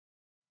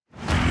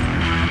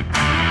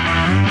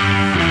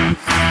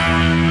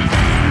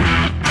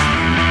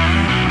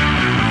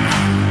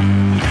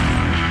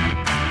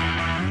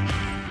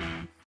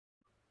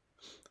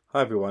Hi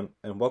everyone,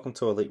 and welcome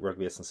to Elite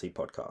Rugby S&C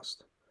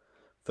podcast.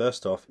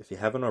 First off, if you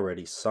haven't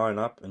already, sign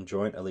up and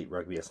join Elite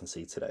Rugby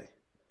S&C today.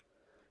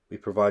 We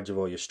provide you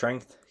with all your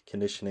strength,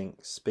 conditioning,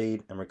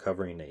 speed, and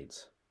recovery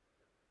needs.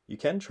 You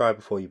can try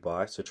before you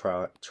buy, so try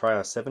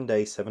our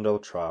 7-day,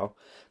 $7 trial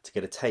to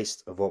get a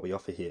taste of what we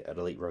offer here at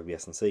Elite Rugby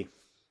S&C.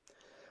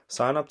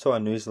 Sign up to our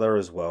newsletter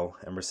as well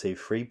and receive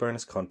free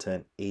bonus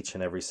content each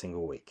and every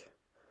single week.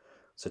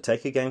 So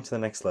take your game to the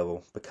next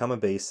level, become a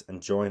beast,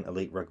 and join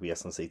Elite Rugby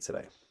S&C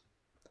today.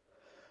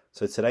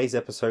 So today's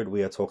episode,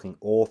 we are talking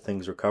all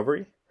things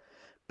recovery.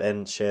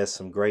 Ben shares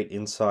some great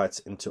insights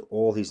into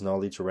all his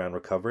knowledge around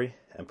recovery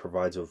and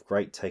provides you with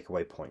great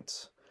takeaway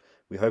points.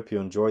 We hope you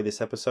enjoy this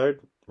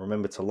episode.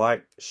 Remember to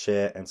like,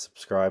 share, and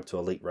subscribe to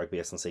Elite Rugby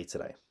S&C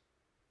today.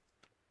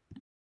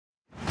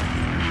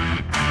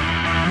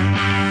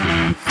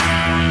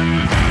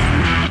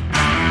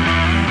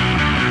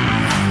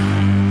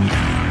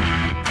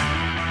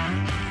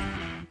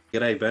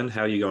 G'day, Ben.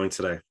 How are you going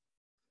today?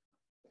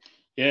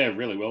 Yeah,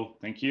 really well.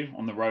 Thank you.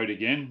 On the road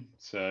again.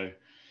 So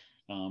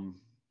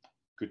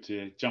good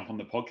to jump on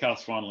the podcast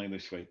finally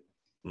this week.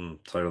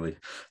 Totally.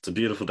 It's a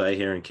beautiful day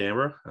here in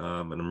Canberra,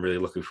 and I'm really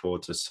looking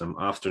forward to some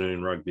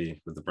afternoon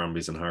rugby with the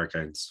Brumbies and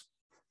Hurricanes.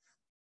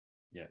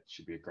 Yeah, it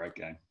should be a great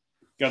game.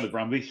 Go the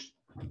Brumbies.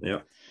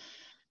 Yeah.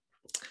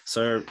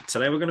 So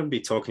today we're going to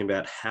be talking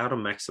about how to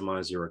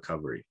maximize your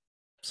recovery.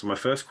 So my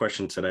first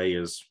question today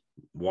is,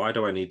 why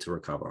do I need to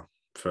recover?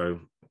 So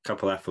a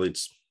couple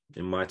athletes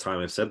in my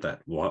time have said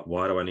that.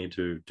 Why do I need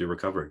to do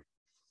recovery?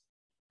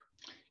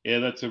 Yeah,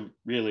 that's a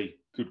really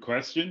good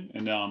question.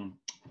 And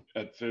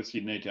at first, you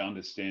need to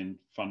understand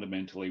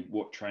fundamentally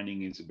what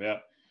training is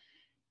about.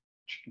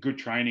 Good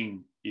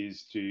training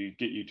is to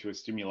get you to a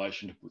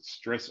stimulation to put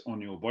stress on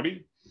your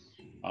body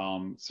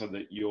so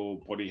that your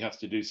body has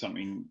to do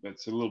something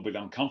that's a little bit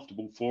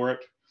uncomfortable for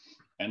it.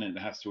 And it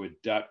has to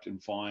adapt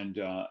and find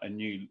a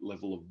new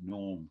level of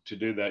norm. To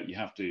do that, you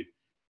have to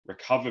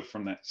recover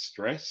from that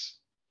stress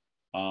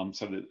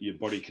so that your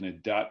body can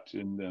adapt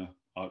and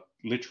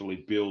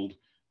literally build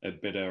a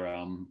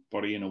better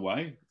body in a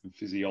way,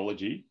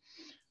 physiology,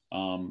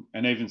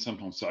 and even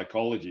sometimes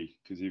psychology,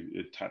 because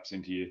it taps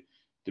into your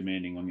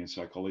demanding on your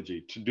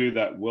psychology. To do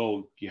that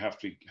well, you have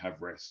to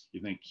have rest.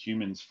 You think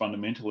humans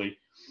fundamentally,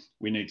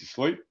 we need to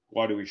sleep.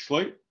 Why do we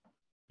sleep?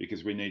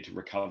 Because we need to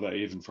recover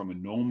even from a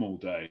normal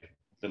day,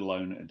 let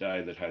alone a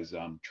day that has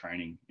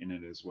training in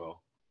it as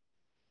well.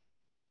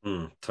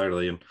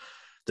 Totally. And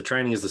the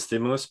training is the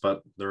stimulus,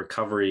 but the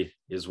recovery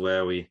is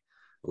where we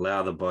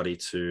allow the body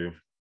to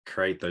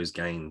create those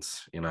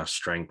gains in our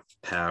strength,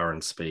 power,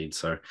 and speed.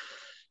 So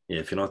yeah,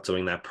 if you're not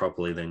doing that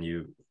properly, then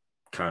you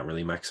can't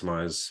really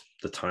maximize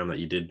the time that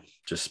you did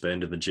just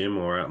spend in the gym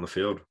or out in the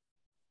field.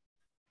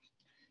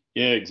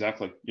 Yeah,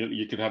 exactly.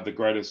 You could have the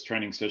greatest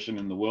training session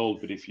in the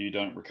world, but if you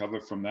don't recover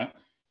from that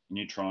and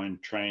you try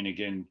and train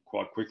again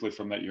quite quickly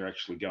from that, you're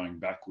actually going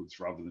backwards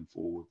rather than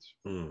forwards.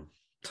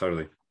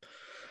 Totally.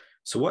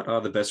 So what are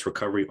the best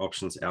recovery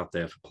options out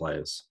there for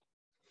players?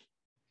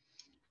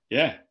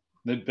 Yeah,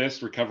 the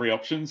best recovery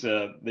options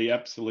are the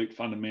absolute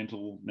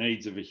fundamental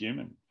needs of a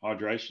human: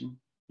 hydration,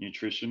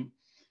 nutrition,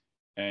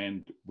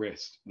 and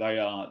rest. They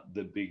are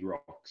the big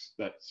rocks.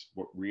 That's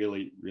what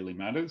really, really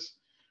matters.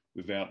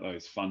 Without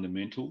those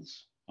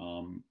fundamentals,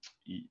 all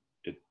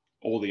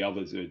the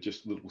others are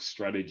just little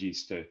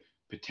strategies to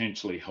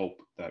potentially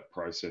help that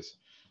process.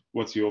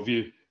 What's your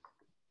view?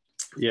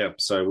 Yeah,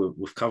 so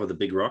we've covered the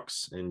big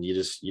rocks, and you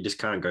just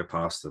can't go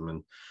past them.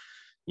 And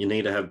you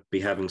need to be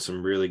having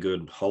some really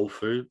good whole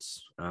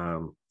foods,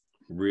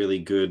 really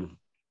good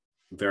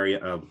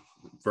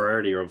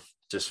variety of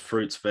just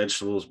fruits,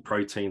 vegetables,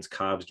 proteins,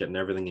 carbs, getting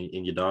everything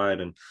in your diet,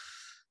 and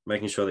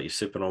making sure that you're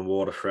sipping on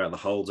water throughout the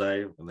whole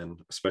day, and then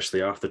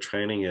especially after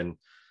training, and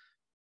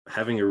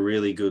having a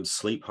really good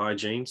sleep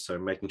hygiene. So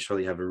making sure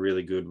you have a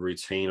really good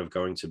routine of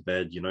going to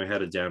bed. You know how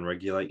to down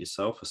regulate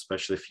yourself,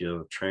 especially if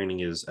your training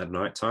is at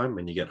nighttime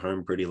and you get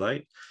home pretty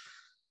late,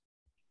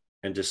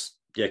 and just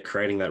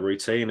creating that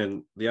routine.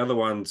 And the other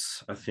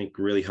ones I think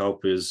really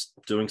help is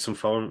doing some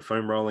foam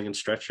rolling and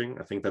stretching.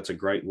 I think that's a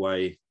great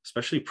way,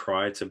 especially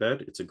prior to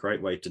bed. It's a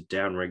great way to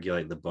down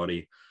regulate the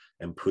body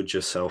and put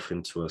yourself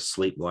into a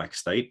sleep like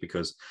state.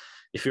 Because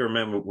if you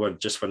remember,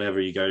 just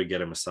whenever you go to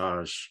get a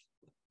massage,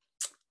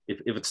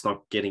 if it's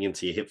not getting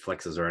into your hip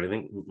flexors or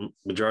anything,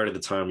 majority of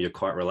the time you're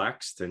quite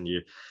relaxed and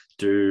you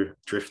do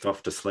drift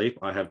off to sleep.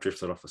 I have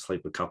drifted off to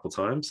sleep a couple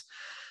times.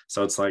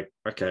 So it's like,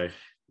 okay,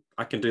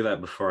 I can do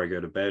that before I go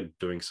to bed,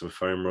 doing some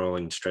foam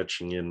rolling,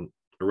 stretching in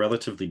a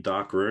relatively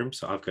dark room.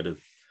 So I've got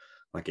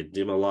a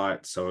dimmer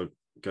light, so it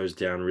goes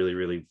down really,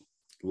 really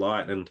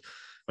light and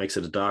makes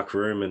it a dark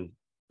room. And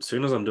as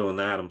soon as I'm doing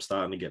that, I'm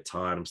starting to get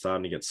tired. I'm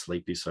starting to get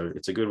sleepy. So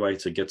it's a good way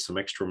to get some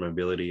extra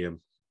mobility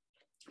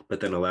but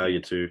then allow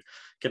you to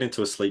get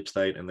into a sleep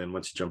state. And then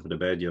once you jump into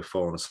bed, you're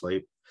falling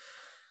asleep.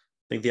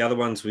 I think the other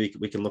ones we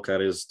can look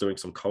at is doing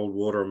some cold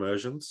water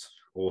immersions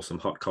or some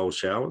hot cold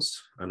showers.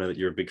 I know that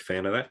you're a big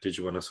fan of that. Did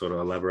you want to sort of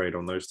elaborate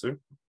on those two?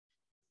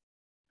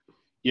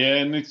 Yeah,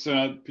 and it's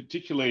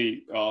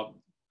particularly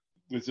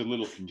there's a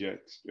little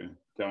context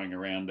going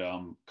around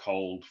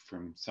cold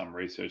from some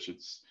research.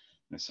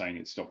 They're saying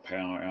it stopped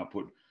power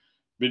output.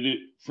 But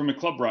from a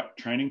club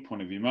training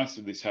point of view, most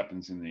of this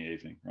happens in the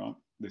evening, right?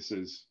 This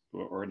is,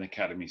 or an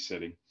academy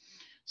setting.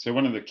 So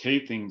one of the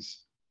key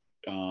things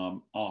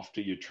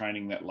after you're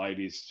training that late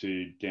is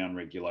to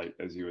down-regulate,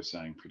 as you were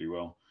saying pretty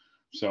well.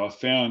 So I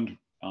found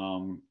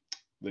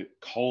that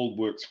cold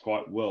works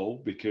quite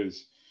well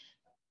because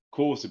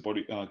cools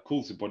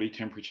the body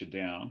temperature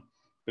down.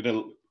 But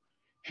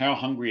how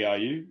hungry are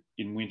you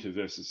in winter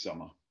versus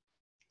summer?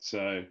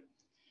 So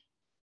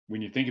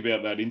when you think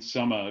about that, in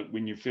summer,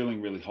 when you're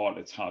feeling really hot,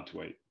 it's hard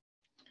to eat.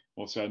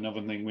 Also,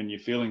 another thing, when you're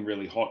feeling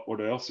really hot, what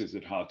else is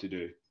it hard to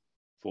do?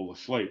 Fall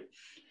asleep.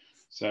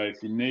 So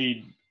if you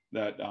need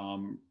that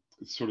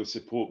sort of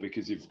support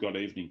because you've got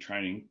evening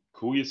training,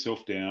 cool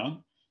yourself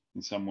down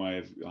in some way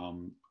of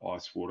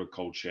ice water,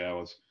 cold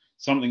showers,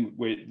 something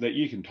that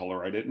you can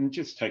tolerate it, and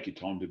just take your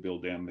time to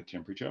build down the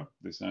temperature.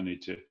 There's no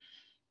need to,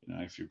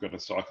 if you've got a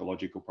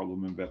psychological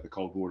problem about the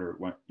cold water,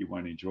 you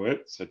won't enjoy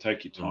it. So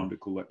take your time to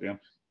cool that down.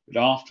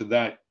 But after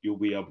that, you'll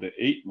be able to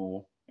eat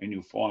more and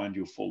you'll find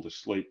you'll fall to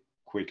sleep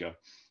quicker.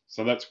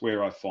 So that's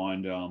where I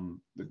find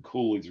the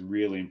cool is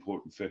really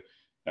important for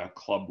our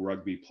club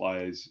rugby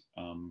players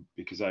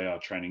because they are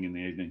training in the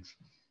evenings.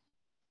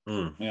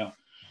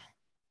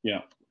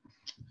 Yeah.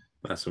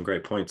 That's some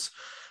great points.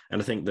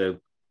 And I think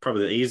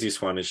probably the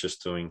easiest one is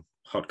just doing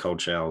hot,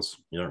 cold showers.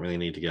 You don't really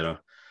need to get a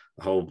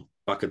whole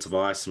buckets of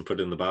ice and put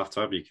it in the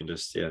bathtub. You can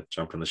just,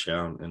 jump in the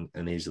shower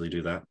and easily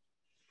do that.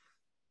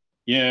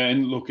 Yeah,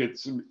 and look,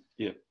 it's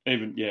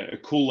a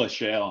cooler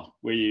shower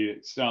where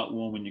you start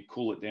warm and you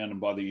cool it down, and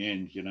by the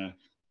end, the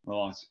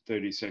last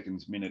 30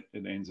 seconds, minute,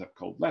 it ends up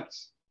cold.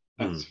 That's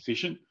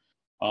sufficient.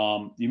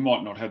 You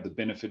might not have the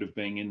benefit of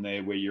being in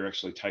there where you're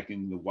actually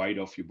taking the weight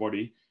off your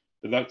body,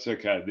 but that's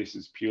okay. This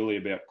is purely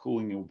about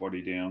cooling your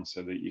body down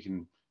so that you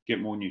can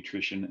get more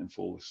nutrition and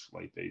fall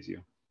asleep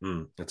easier.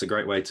 It's a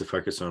great way to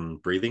focus on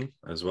breathing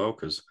as well,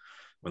 because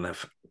when that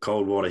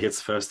cold water hits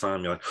the first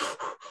time, you're like,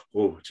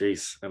 oh,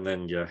 geez. And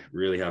then you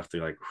really have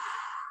to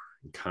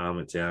calm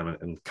it down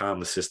and calm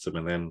the system,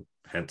 and then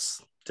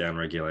hence down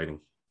regulating.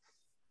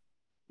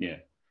 Yeah.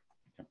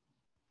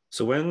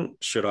 So when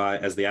should I,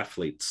 as the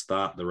athlete,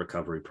 start the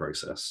recovery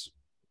process?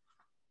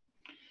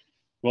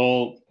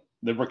 Well,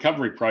 the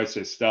recovery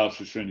process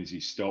starts as soon as you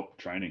stop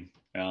training.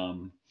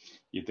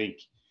 You think,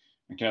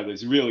 okay,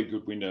 there's a really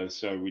good window,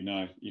 so we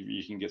know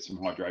you can get some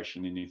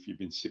hydration in. If you've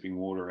been sipping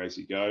water as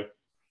you go,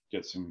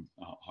 get some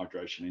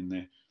hydration in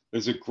there.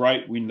 There's a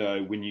great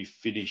window when you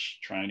finish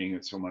training.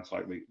 It's almost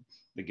like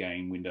the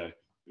gain window,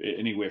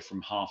 anywhere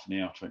from half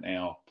an hour to an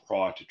hour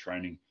prior to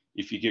training.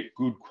 If you get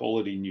good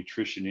quality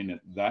nutrition in at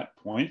that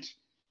point,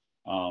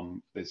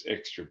 there's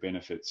extra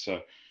benefits.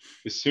 So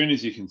as soon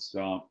as you can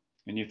start,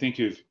 and you think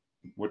of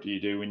what do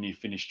you do when you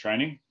finish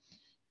training?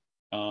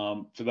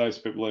 For those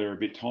people that are a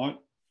bit tight,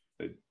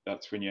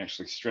 that's when you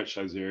actually stretch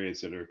those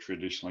areas that are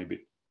traditionally a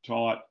bit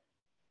tight,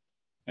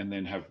 and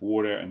then have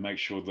water and make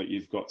sure that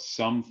you've got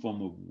some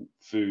form of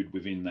food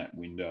within that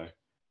window.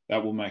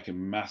 That will make a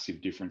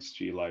massive difference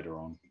to you later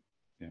on.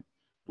 Yeah.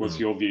 What's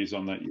your views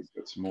on that? You've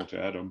got some more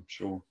to add, I'm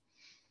sure.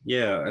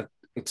 Yeah,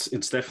 it's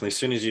definitely, as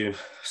soon as you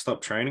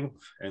stop training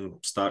and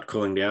start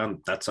cooling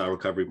down, that's our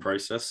recovery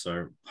process.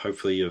 So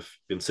hopefully you've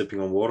been sipping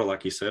on water,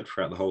 like you said,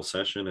 throughout the whole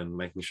session, and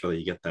making sure that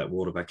you get that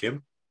water back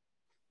in.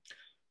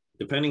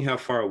 Depending how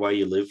far away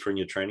you live from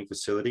your training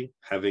facility,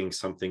 having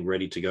something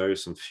ready to go,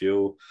 some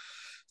fuel,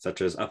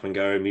 such as Up and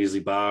Go,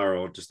 muesli bar,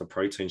 or just a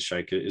protein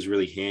shaker, is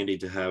really handy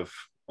to have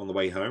on the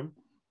way home.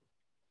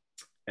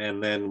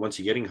 And then once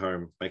you're getting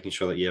home, making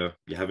sure that you're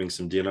having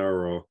some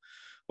dinner or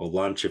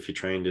lunch if you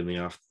trained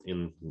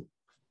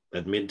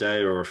at midday,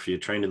 or if you're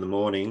trained in the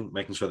morning,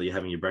 making sure that you're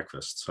having your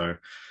breakfast. So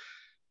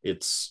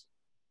it's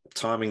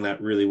timing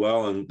that really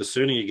well. And the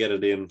sooner you get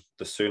it in,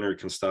 the sooner it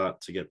can start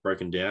to get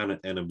broken down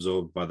and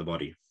absorbed by the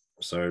body.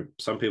 So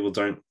some people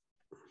don't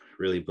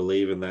really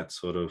believe in that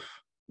sort of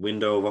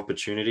window of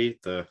opportunity,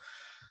 the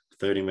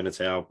 30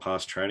 minutes, hour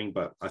past training.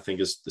 But I think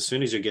as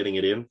soon as you're getting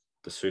it in,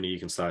 the sooner you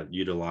can start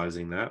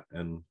utilizing that,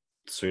 and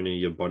the sooner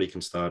your body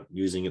can start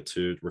using it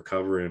to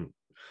recover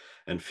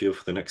and feel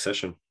for the next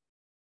session.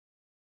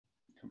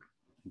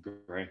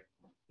 Great.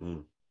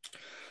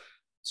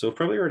 So we've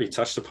probably already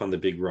touched upon the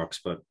big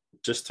rocks, but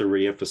just to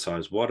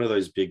re-emphasize, what are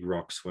those big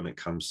rocks when it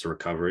comes to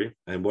recovery,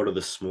 and what are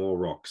the small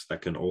rocks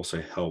that can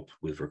also help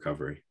with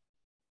recovery?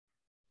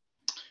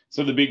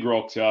 So the big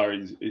rocks are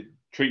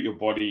treat your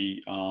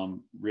body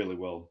really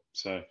well.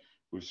 So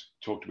we've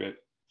talked about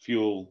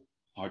fuel,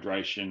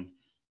 hydration,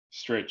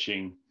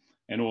 stretching,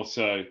 and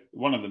also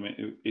one of them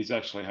is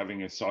actually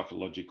having a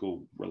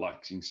psychological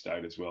relaxing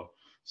state as well.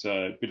 So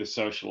a bit of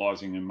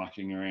socializing and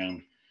mucking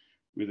around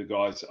with the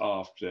guys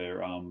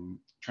after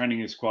training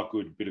is quite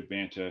good. A bit of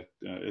banter,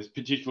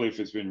 particularly if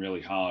it's been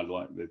really hard.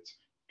 Like, it's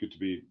good to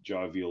be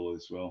jovial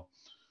as well.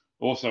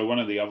 Also, one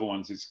of the other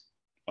ones is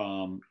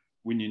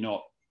when you're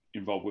not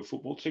involved with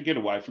football, to get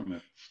away from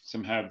it,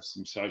 have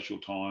some social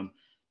time,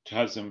 to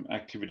have some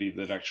activity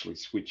that actually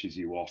switches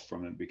you off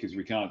from it, because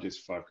we can't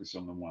just focus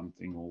on the one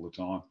thing all the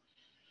time.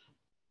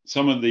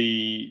 some of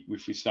the,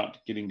 if we start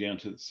getting down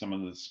to some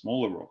of the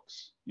smaller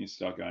rocks, you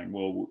start going,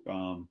 well,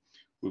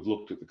 we've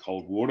looked at the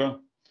cold water.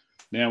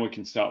 Now we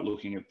can start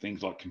looking at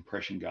things like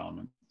compression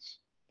garments.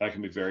 They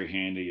can be very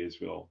handy as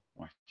well,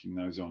 whacking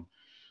those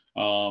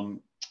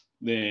on.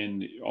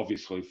 Then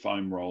obviously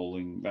foam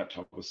rolling, that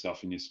type of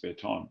stuff in your spare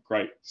time.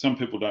 Great. Some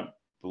people don't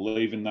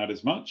believe in that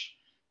as much,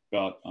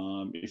 but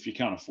if you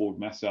can't afford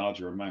massage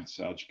or a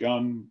massage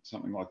gun,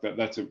 something like that,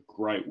 that's a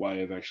great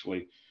way of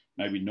actually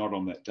maybe not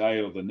on that day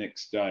or the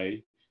next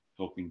day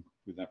helping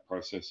with that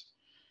process.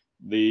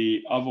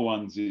 The other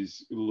ones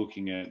is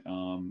looking at,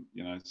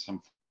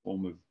 some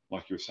form of,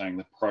 like you were saying,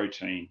 the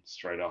protein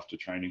straight after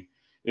training.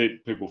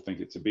 People think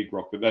it's a big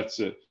rock, but that's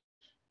a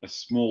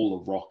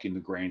smaller rock in the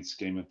grand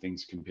scheme of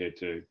things compared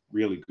to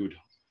really good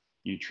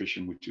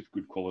nutrition, which is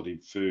good quality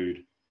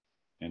food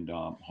and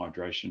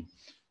hydration.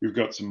 We've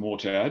got some more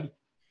to add.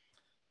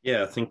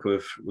 Yeah, I think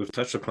we've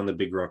touched upon the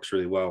big rocks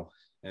really well,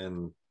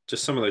 and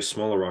just some of those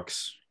smaller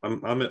rocks.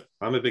 I'm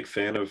a big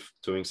fan of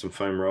doing some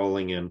foam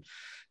rolling and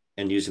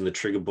using the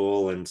trigger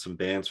ball and some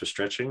bands for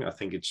stretching. I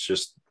think it's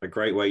just a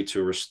great way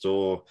to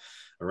restore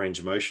a range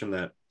of motion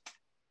that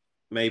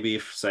maybe,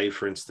 if, say,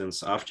 for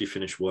instance, after you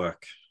finish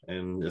work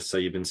and say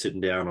you've been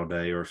sitting down all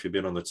day, or if you've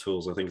been on the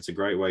tools, I think it's a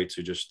great way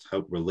to just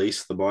help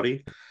release the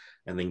body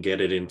and then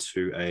get it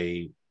into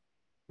a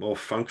more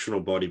functional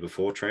body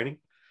before training.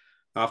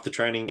 After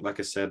training, like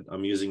I said,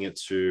 I'm using it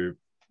to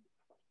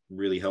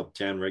really help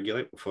down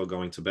regulate before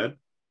going to bed.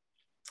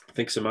 I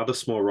think some other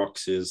small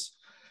rocks is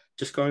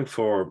just going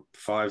for a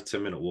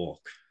 5-10 minute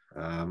walk.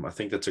 I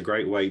think that's a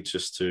great way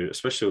just to,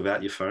 especially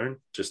without your phone,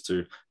 just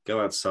to go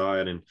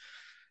outside, and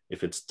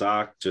if it's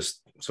dark,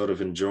 just sort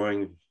of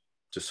enjoying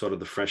just sort of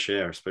the fresh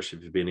air, especially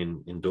if you've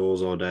been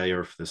indoors all day,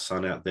 or if there's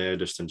sun out there,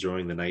 just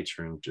enjoying the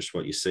nature and just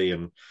what you see.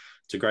 And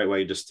it's a great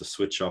way just to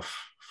switch off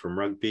from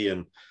rugby.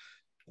 And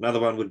another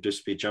one would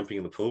just be jumping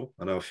in the pool.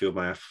 I know a few of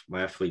my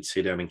athletes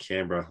here down in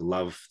Canberra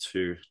love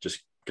to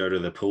just go to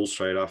the pool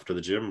straight after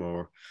the gym,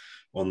 or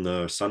on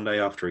the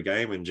Sunday after a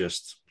game, and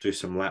just do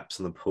some laps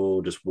in the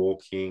pool, just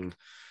walking,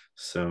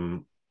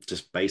 some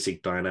just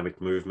basic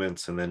dynamic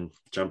movements, and then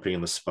jumping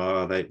in the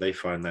spa. They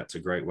find that's a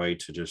great way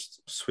to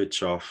just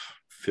switch off,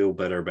 feel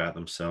better about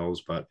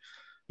themselves, but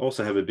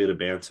also have a bit of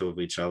banter with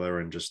each other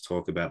and just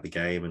talk about the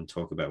game and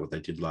talk about what they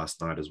did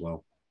last night as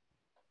well.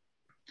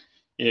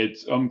 Yeah,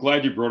 I'm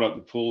glad you brought up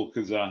the pool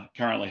because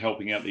currently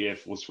helping out the Air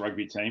Force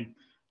rugby team.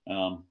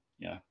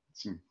 Yeah,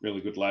 some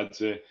really good lads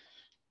there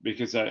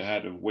because they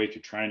had a week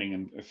of training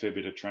and a fair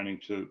bit of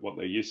training to what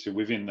they're used to.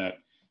 Within that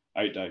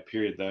 8-day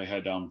period, they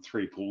had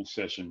 3 pool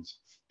sessions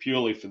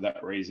purely for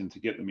that reason, to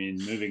get them in,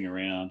 moving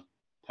around,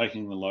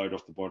 taking the load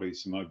off the body,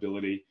 some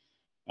mobility.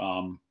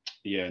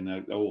 Yeah, and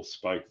they all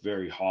spoke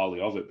very highly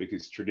of it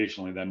because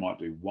traditionally they might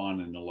do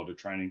 1 in a lot of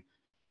training,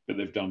 but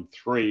they've done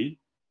 3.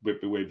 We're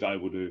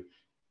able to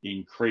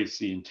increase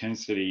the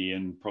intensity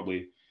and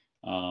probably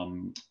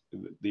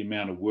the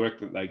amount of work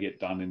that they get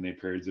done in their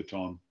periods of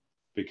time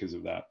because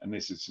of that. And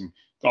this is some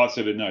guys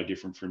that are no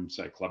different from,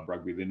 say, club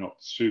rugby. They're not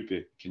super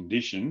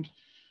conditioned,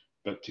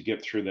 but to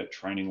get through that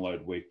training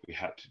load week, we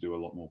had to do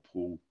a lot more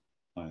pool.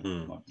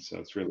 So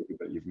it's really good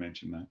that you've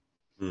mentioned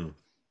that.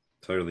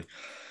 Totally.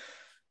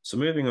 So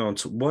moving on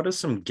to, what are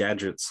some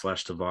gadgets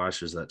 /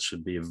 devices that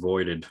should be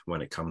avoided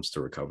when it comes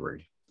to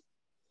recovery?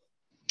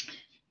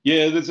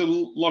 Yeah, there's a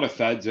lot of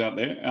fads out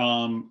there,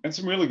 and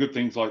some really good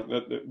things like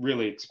the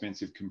really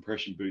expensive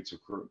compression boots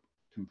or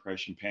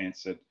compression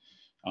pants that,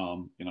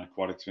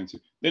 quite expensive.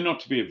 They're not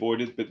to be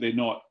avoided, but they're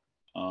not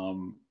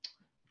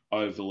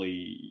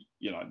overly,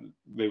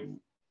 they're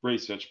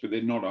researched, but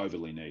they're not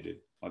overly needed.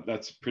 Like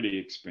that's pretty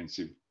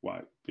expensive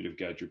bit of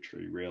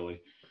gadgetry,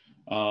 really.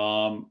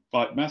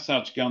 Like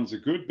massage guns are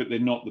good, but they're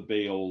not the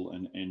be all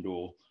and end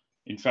all.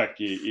 In fact,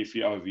 if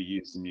you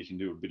overuse them, you can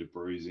do a bit of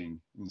bruising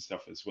and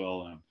stuff as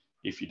well.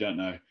 If you don't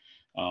know,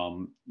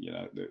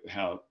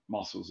 how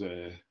muscles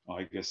are,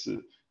 I guess,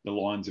 the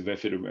lines of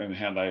effort and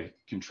how they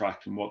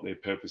contract and what their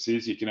purpose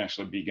is, you can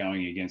actually be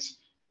going against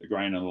the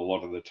grain a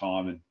lot of the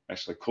time and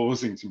actually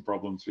causing some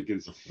problems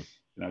because,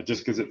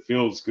 just because it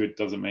feels good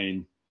doesn't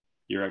mean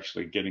you're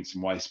actually getting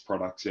some waste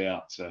products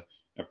out. So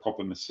a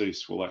proper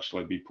masseuse will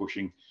actually be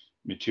pushing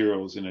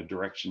materials in a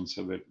direction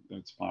so that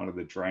it's part of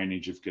the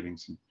drainage of getting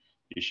some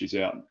issues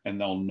out,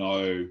 and they'll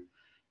know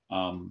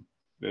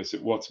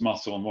what's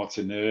muscle and what's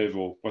a nerve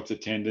or what's a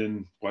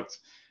tendon, what's,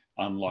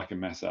 unlike a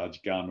massage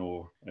gun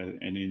or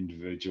an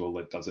individual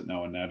that doesn't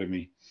know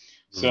anatomy.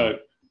 So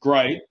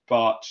great,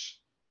 but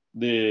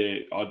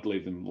I'd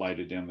leave them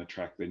later down the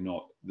track. They're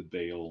not the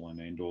be all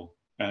and end all.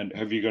 And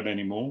have you got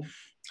any more?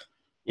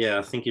 Yeah,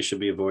 I think you should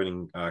be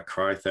avoiding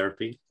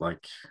cryotherapy.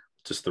 Like,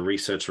 just the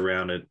research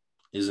around it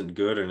isn't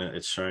good, and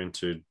it's shown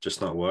to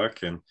just not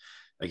work. And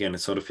again, it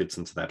sort of fits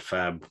into that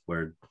fab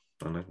where,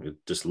 I don't know, it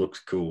just looks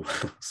cool.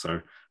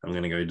 So I'm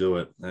going to go do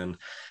it. And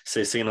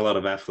so seeing a lot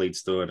of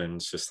athletes do it, and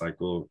it's just like,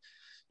 well,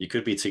 you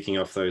could be ticking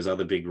off those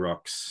other big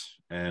rocks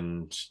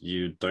and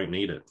you don't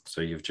need it.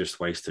 So you've just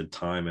wasted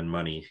time and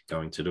money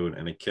going to do it.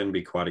 And it can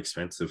be quite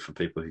expensive for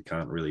people who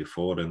can't really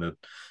afford it,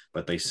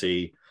 but they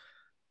see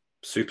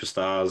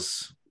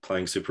superstars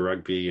playing Super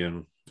Rugby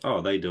and,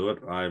 oh, they do it,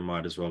 I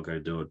might as well go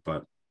do it.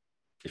 But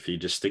if you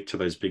just stick to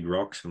those big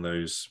rocks and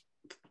those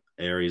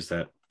areas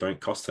that don't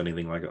cost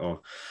anything, like,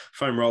 oh,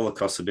 foam roller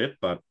costs a bit,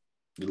 but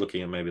you're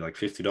looking at maybe like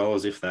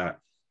 $50, if that.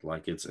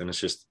 Like it's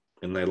just,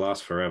 and they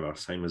last forever.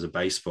 Same as a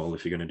baseball.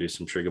 If you're going to do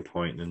some trigger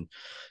point, and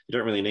you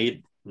don't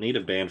really need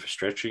a band for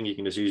stretching, you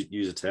can just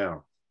use a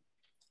towel.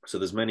 So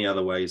there's many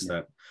other ways Yeah.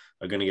 that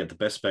are going to get the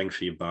best bang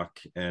for your buck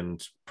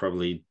and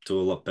probably do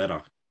a lot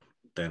better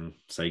than,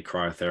 say,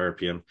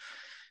 cryotherapy. And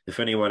if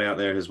anyone out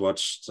there has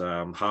watched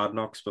Hard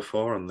Knocks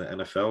before on the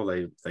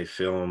NFL, they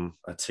film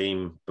a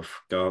team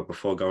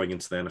before going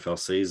into the NFL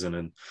season,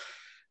 and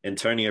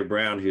Antonio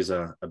Brown, who's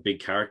a big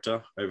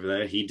character over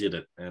there, he did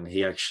it, and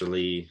he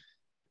actually,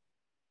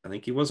 I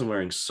think he wasn't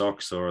wearing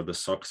socks, or the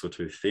socks were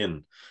too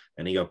thin,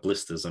 and he got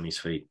blisters on his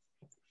feet,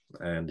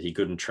 and he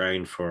couldn't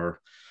train for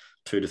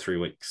 2 to 3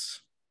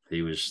 weeks.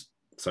 He was,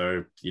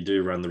 so you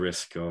do run the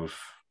risk of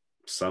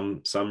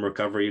some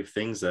recovery of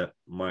things that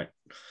might,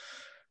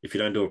 if you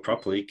don't do it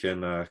properly,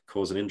 can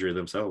cause an injury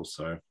themselves.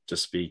 So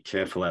just be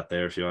careful out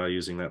there if you are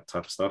using that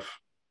type of stuff.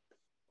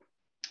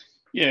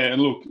 Yeah,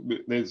 and look,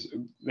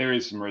 there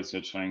is some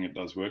research saying it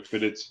does work,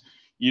 but it's,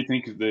 you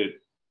think of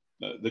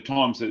the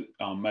times that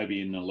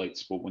maybe in elite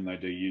sport when they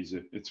do use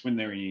it, it's when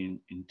they're in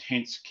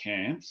intense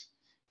camps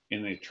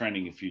and they're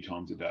training a few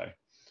times a day.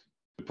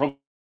 The problem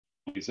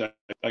is that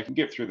they can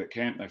get through that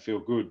camp, they feel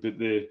good, but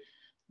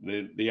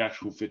the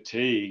actual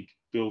fatigue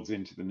builds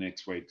into the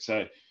next week.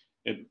 So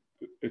it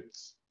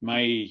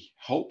may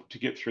help to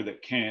get through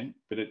that camp,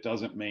 but it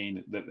doesn't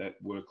mean that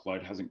that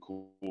workload hasn't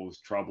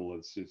caused trouble.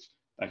 It's just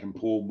they can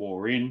pour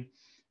more in,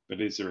 but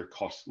is there a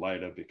cost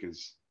later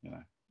because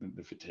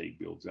the fatigue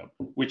builds up,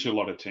 which a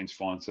lot of teams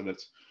find. So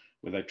that's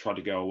where they try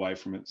to go away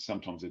from it.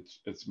 Sometimes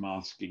it's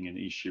masking an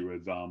issue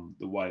of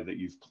the way that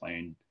you've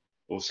planned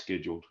or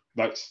scheduled.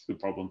 That's the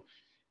problem.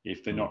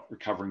 If they're not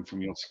recovering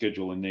from your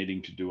schedule and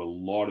needing to do a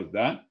lot of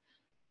that,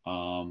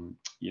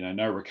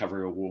 no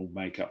recovery will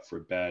make up for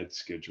a bad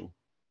schedule.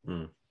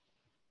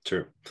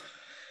 True.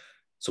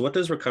 So what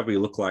does recovery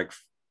look like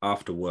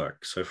after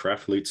work? So for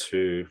athletes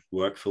who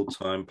work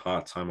full-time,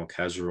 part-time, or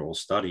casual, or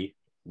study,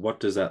 what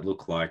does that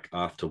look like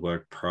after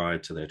work prior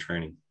to their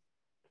training?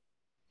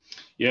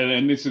 Yeah,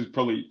 and this is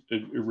probably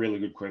a really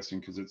good question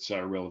because it's so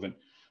relevant.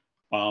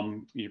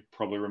 You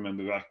probably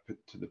remember back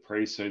to the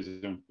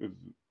pre-season of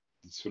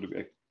sort of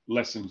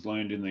lessons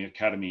learned in the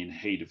academy in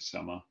heat of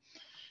summer.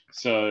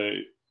 So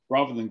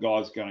rather than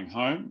guys going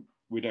home,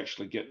 we'd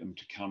actually get them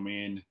to come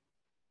in,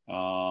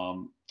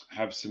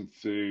 have some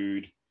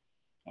food,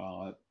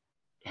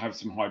 have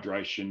some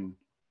hydration,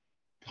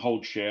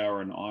 cold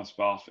shower and ice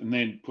bath, and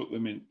then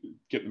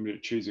get them to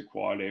choose a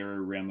quiet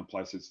area around the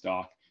place that's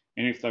dark.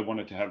 And if they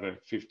wanted to have a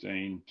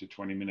 15 to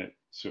 20 minute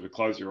sort of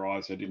close your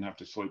eyes, they didn't have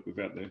to sleep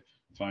without their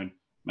phone,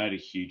 made a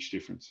huge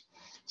difference.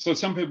 So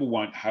some people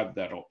won't have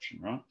that option,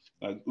 right?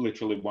 They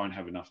literally won't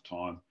have enough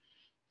time.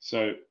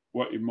 So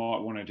what you might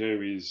want to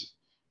do is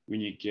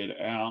when you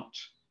get out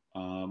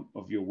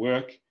of your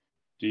work,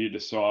 do you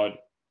decide,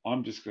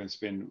 I'm just going to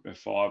spend a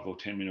 5 or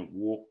 10 minute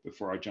walk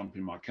before I jump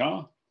in my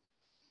car?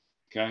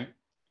 Okay,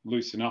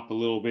 loosen up a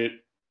little bit.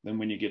 Then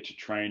when you get to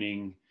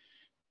training,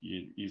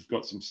 you've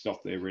got some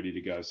stuff there ready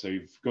to go. So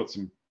you've got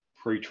some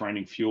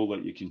pre-training fuel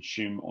that you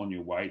consume on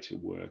your way to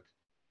work,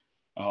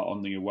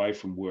 on the way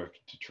from work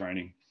to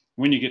training.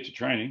 When you get to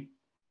training,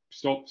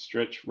 stop,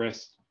 stretch,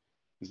 rest.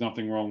 There's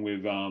nothing wrong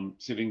with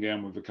sitting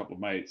down with a couple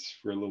of mates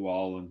for a little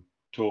while and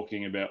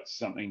talking about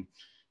something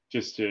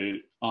just to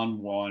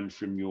unwind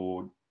from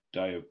your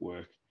day at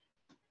work.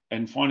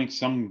 And finding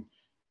some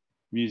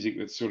music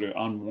that sort of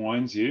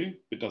unwinds you,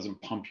 but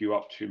doesn't pump you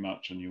up too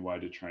much on your way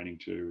to training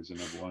too is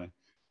another way.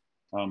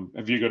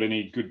 Have you got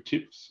any good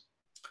tips?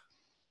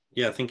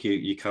 Yeah, I think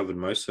you covered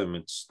most of them.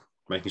 It's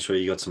making sure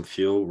you got some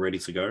fuel ready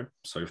to go.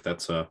 So if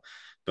that's a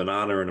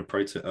banana and a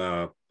protein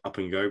up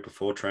and go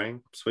before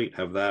training, sweet,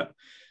 have that.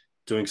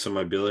 Doing some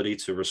mobility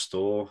to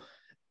restore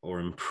or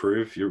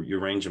improve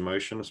your range of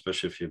motion,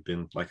 especially if you've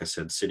been, like I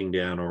said, sitting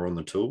down or on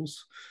the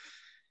tools.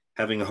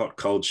 Having a hot,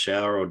 cold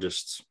shower or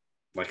just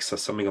like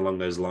something along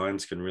those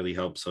lines can really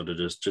help sort of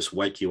just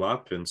wake you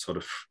up and sort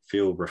of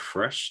feel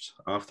refreshed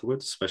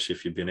afterwards, especially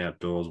if you've been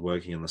outdoors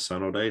working in the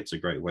sun all day. It's a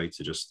great way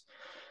to just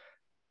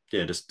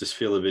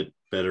feel a bit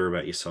better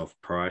about yourself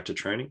prior to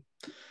training.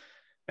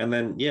 And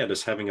then, yeah,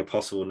 just having a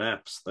possible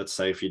naps. Let's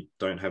say if you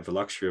don't have the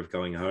luxury of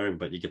going home,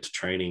 but you get to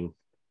training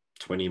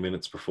 20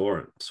 minutes before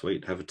it,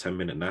 sweet, have a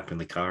 10-minute nap in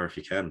the car if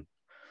you can.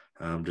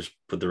 Just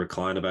put the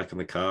recliner back in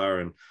the car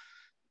and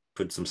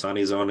put some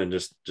sunnies on and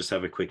just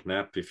have a quick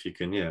nap if you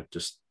can. Yeah,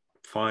 just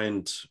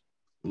find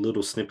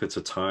little snippets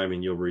of time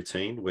in your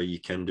routine where you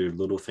can do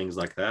little things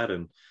like that,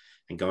 and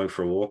going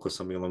for a walk or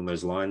something along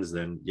those lines.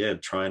 Then yeah,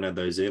 try and add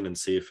those in and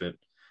see if it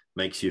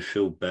makes you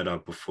feel better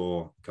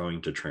before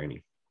going to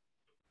training.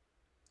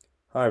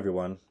 Hi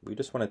everyone, we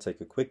just want to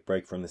take a quick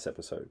break from this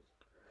episode.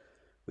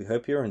 We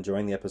hope you're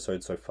enjoying the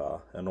episode so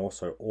far and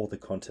also all the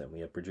content we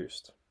have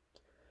produced.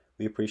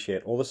 We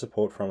appreciate all the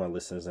support from our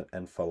listeners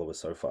and followers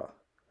so far.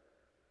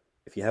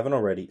 If you haven't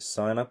already,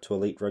 sign up to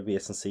Elite Rugby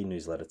S&C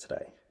newsletter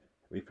today.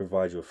 We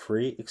provide you with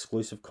free,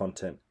 exclusive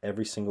content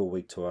every single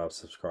week to our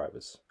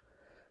subscribers.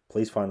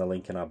 Please find the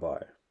link in our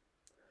bio.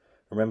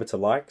 Remember to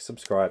like,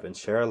 subscribe, and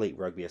share Elite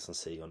Rugby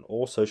S&C on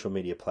all social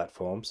media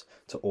platforms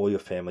to all your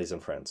families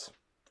and friends.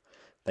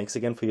 Thanks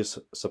again for your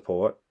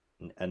support,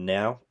 and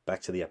now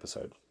back to the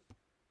episode.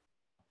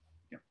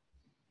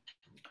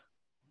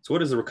 So what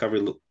does the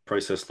recovery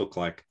process look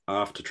like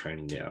after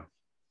training now?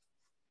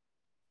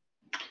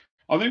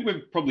 I think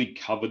we've probably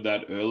covered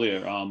that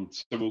earlier.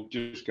 So we'll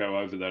just go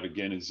over that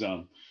again as,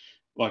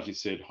 like you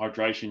said,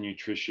 hydration,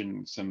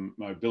 nutrition, some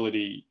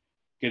mobility,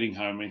 getting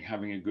home and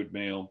having a good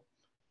meal,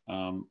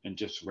 and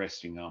just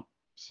resting up.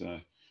 So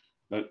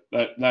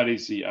that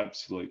is the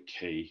absolute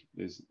key.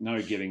 There's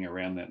no getting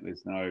around that.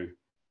 There's no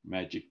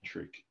magic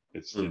trick.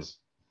 It's just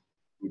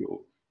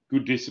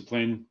good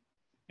discipline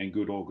and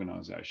good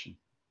organization.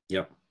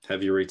 Yep.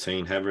 Have your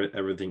routine, have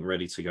everything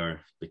ready to go,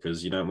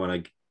 because you don't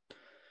want to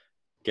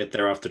get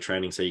there after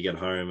training, so you get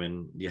home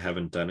and you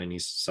haven't done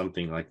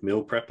something like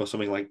meal prep or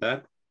something like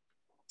that.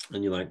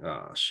 And you're like,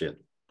 oh,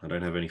 shit, I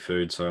don't have any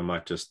food. So I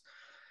might just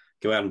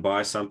go out and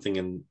buy something,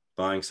 and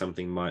buying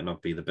something might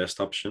not be the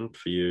best option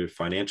for you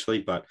financially,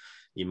 but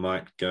you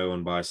might go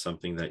and buy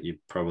something that you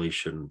probably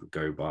shouldn't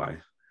go buy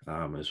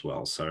as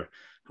well. So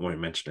I won't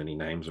mention any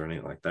names or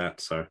anything like that.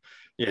 So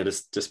yeah,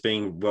 just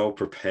being well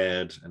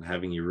prepared and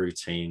having your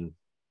routine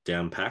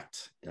down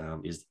packed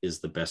is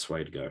the best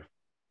way to go.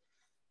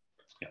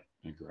 Yeah,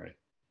 I agree.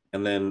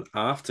 And then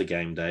after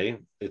game day,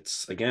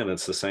 it's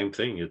the same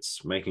thing.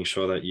 It's making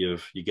sure that you're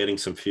getting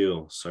some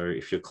fuel. So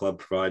if your club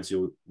provides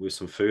you with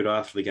some food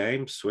after the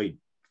game, sweet,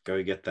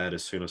 go get that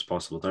as soon as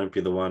possible. Don't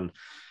be the one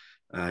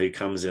who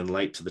comes in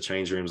late to the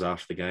change rooms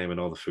after the game and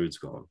all the food's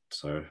gone.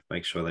 So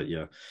make sure that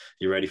you're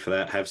ready for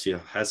that. Has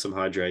some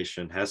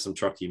hydration, has some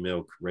chalky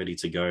milk ready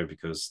to go,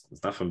 because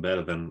there's nothing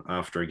better than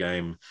after a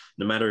game.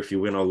 No matter if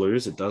you win or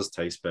lose, it does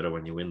taste better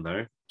when you win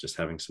though. Just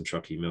having some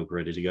chalky milk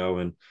ready to go,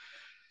 and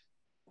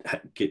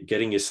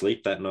getting your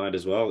sleep that night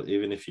as well.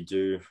 Even if you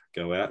do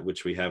go out,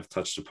 which we have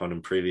touched upon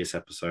in previous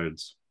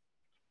episodes,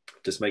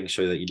 just making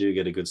sure that you do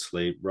get a good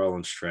sleep, roll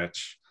and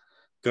stretch,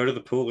 go to the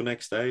pool the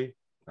next day.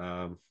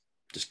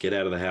 Just get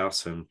out of the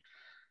house, and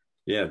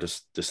yeah,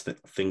 just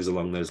things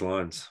along those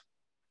lines.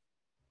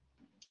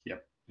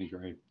 Yep,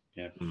 agree.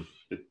 Yeah,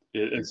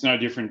 it's no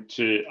different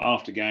to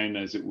after game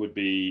as it would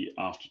be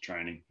after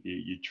training.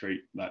 You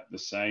treat that the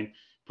same.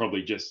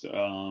 Probably just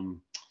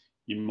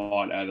you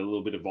might add a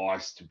little bit of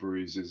ice to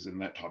bruises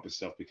and that type of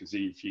stuff, because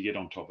if you get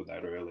on top of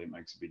that early, it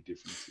makes a big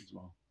difference as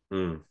well.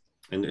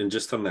 And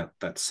just on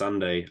that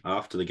Sunday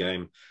after the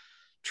game,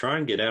 try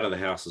and get out of the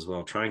house as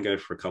well. Try and go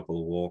for a couple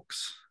of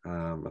walks.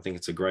 I think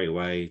it's a great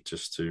way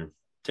just to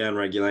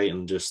down-regulate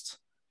and just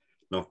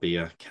not be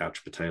a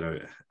couch potato,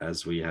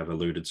 as we have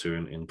alluded to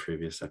in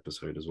previous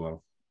episode as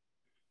well.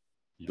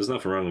 Yep. There's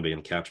nothing wrong with being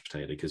a couch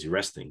potato because you're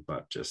resting,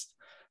 but just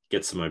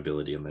get some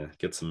mobility in there,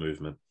 get some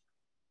movement.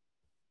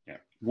 Yeah,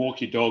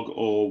 walk your dog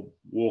or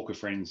walk a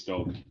friend's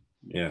dog.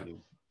 Yeah,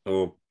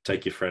 or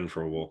take your friend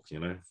for a walk,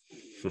 Yeah,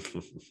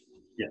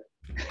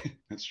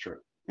 that's true.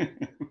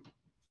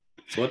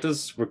 So what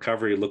does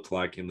recovery look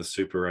like in the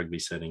Super Rugby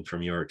setting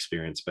from your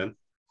experience, Ben?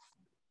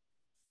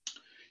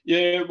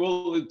 Yeah,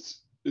 well,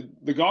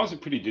 the guys are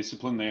pretty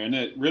disciplined there, and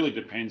it really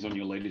depends on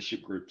your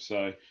leadership group.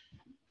 So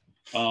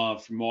from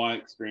my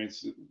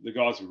experience, the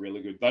guys are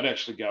really good. They'd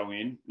actually go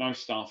in, no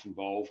staff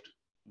involved.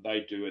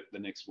 They do it the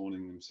next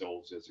morning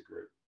themselves as a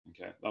group.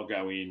 Okay, they'll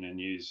go in and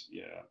use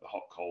the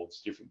hot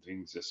colds, different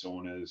things, the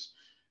saunas,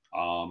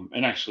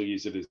 and actually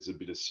use it as a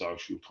bit of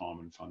social time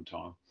and fun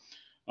time.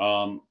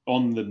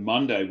 On the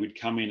Monday, we'd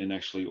come in and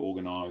actually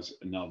organise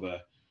another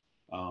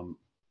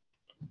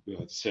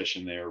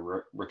session there,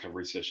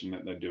 recovery session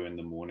that they do in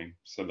the morning.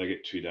 So they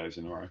get 2 days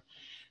in a row.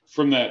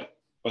 From that,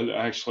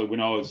 actually,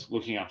 when I was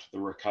looking after the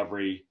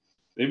recovery,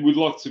 with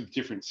lots of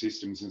different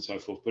systems and so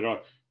forth, but I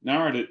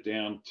narrowed it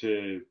down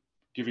to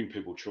giving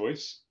people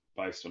choice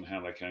based on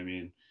how they came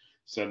in.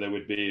 So there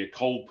would be a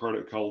cold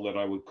protocol that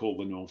I would call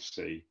the North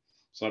Sea.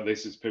 So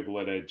this is people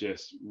that are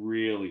just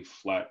really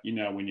flat,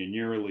 when you're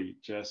neurally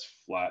just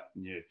flat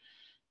and you're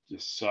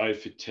just so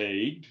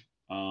fatigued.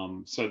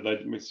 So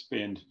they'd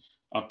spend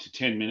up to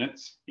 10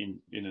 minutes in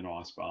an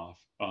ice bath,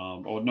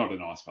 or not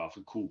an ice bath,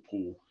 a cool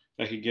pool.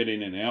 They could get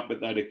in and out, but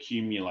they'd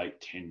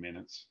accumulate 10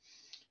 minutes.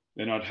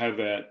 Then I'd have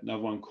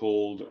another one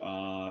called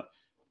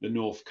the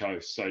North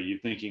Coast. So you're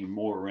thinking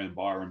more around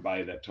Byron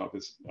Bay, that type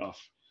of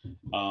stuff.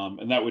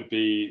 And that would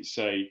be,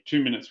 say,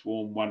 2 minutes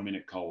warm, 1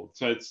 minute cold.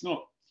 So it's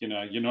not,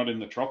 you're not in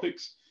the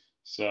tropics.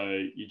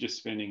 So you're just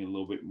spending a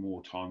little bit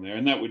more time there.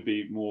 And that would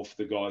be more for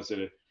the guys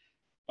that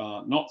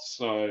are not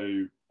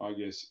so, I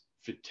guess,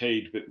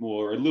 fatigued, but a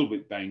little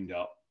bit banged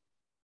up.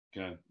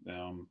 Okay.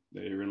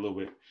 They're a little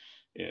bit,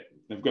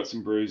 they've got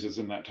some bruises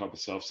and that type of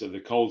stuff. So the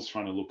cold's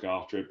trying to look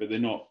after it, but they're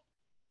not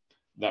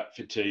that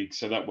fatigued.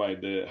 So that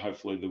way,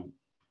 hopefully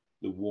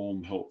the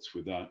warm helps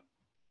with that.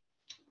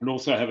 And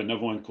also have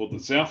another one called the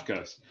South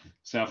Coast.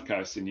 South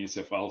Coast in New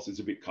South Wales is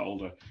a bit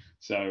colder.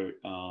 So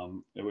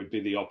it would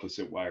be the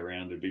opposite way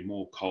around. It'd be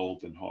more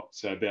cold than hot.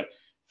 So about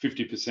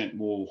 50%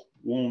 more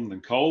warm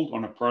than cold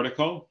on a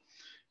protocol.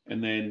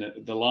 And then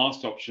the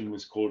last option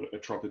was called a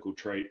tropical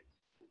treat.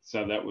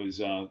 So that was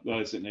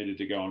those that needed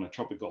to go on a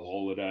tropical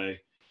holiday.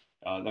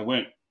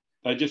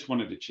 They just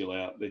wanted to chill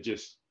out. They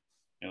just,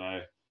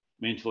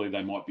 mentally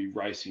they might be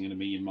racing at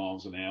 1,000,000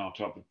 miles an hour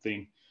type of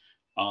thing.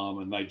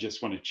 And they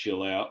just want to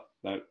chill out.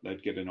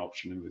 They'd get an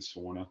option in the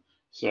sauna.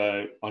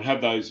 So I'd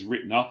have those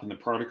written up in the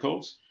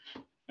protocols.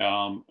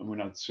 And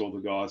when I saw the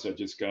guys, I'd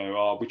just go,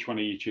 oh, which one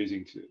are you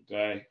choosing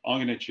today? I'm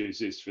going to choose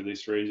this for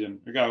this reason.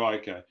 I go,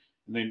 okay.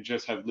 And then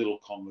just have little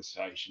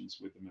conversations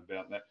with them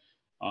about that.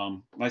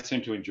 They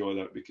seem to enjoy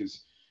that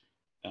because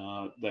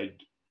they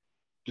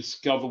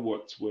discover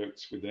what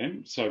works with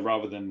them. So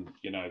rather than,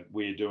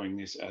 we're doing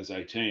this as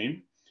a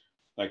team,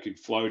 they could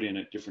float in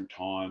at different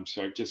times.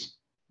 So just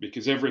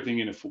because everything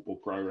in a football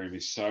program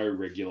is so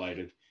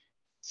regulated,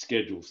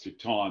 schedules to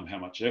time, how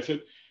much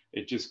effort,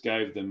 it just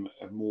gave them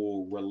a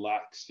more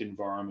relaxed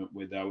environment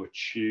where they were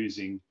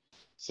choosing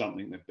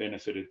something that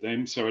benefited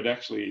them. So it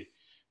actually,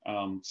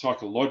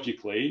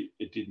 psychologically,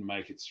 it didn't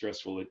make it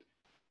stressful. It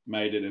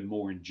made it a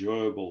more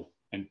enjoyable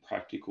and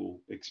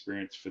practical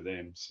experience for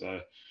them.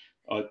 So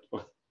I've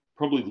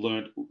probably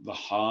learned the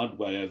hard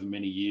way over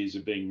many years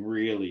of being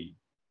really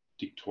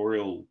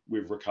dictatorial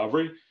with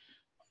recovery.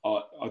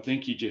 I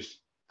think you just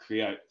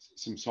create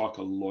some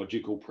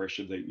psychological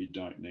pressure that you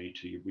don't need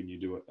to when you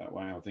do it that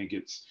way. I think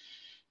it's,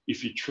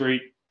 if you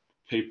treat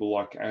people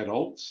like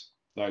adults,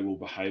 they will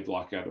behave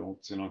like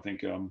adults. And I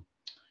think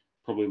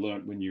probably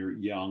learned when you're a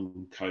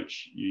young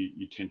coach,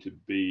 you tend to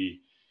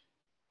be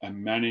a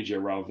manager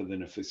rather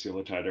than a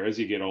facilitator. As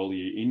you get older,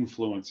 you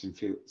influence and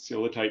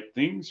facilitate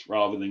things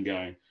rather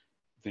than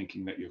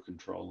thinking that you're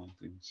controlling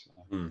things.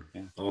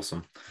 Yeah.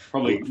 Awesome.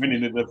 Probably went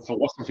into the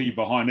philosophy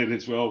behind it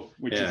as well,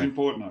 which is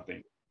important, I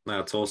think. No,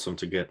 it's awesome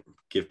to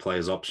give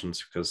players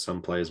options, because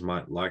some players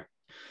might like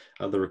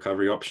other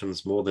recovery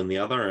options more than the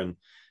other. And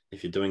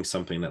if you're doing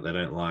something that they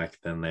don't like,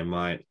 then they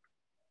might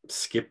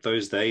skip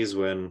those days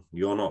when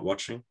you're not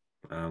watching.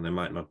 They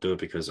might not do it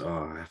because,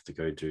 I have to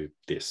go do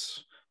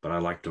this, but I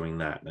like doing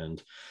that.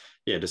 And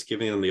yeah, just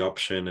giving them the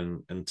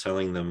option and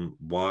telling them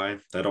why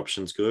that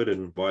option's good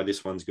and why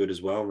this one's good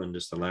as well, and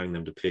just allowing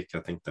them to pick. I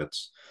think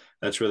that's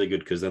really good,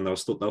 because then they'll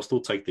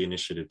still take the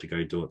initiative to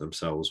go do it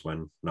themselves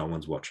when no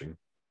one's watching.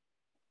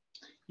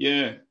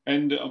 Yeah,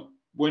 and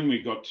when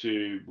we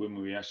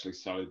actually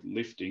started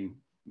lifting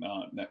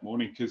that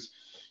morning, because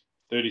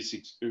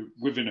 36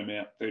 within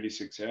about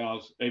 36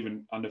 hours,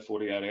 even under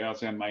 48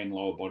 hours, our main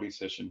lower body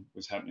session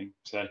was happening.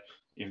 So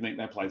you think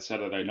they played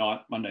Saturday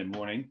night, Monday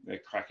morning, they're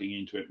cracking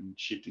into it and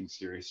shifting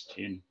series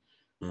 10.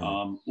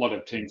 A lot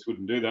of teams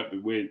wouldn't do that,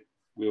 but we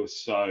were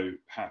so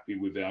happy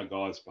with our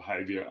guys'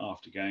 behaviour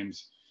after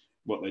games,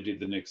 what they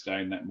did the next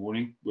day and that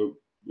morning.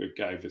 It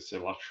gave us the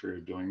luxury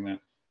of doing that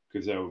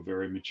because they were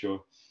very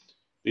mature.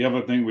 The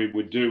other thing we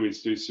would do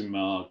is do some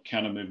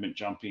counter movement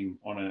jumping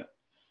on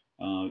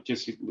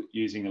just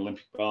using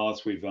Olympic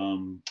bars with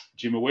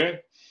GymAware.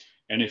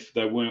 And if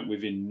they weren't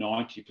within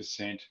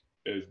 90%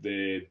 of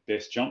their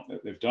best jump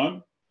that they've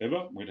done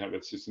ever, we'd have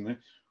a system there.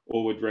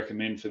 All we'd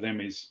recommend for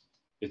them is,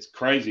 it's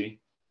crazy,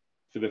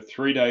 for the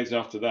 3 days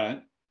after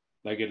that,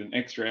 they get an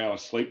extra hour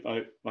sleep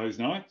those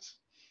nights,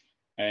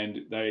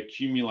 and they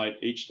accumulate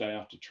each day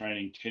after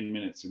training 10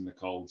 minutes in the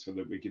cold so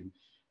that we can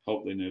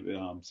help their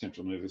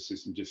central nervous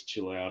system just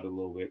chill out a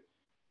little bit.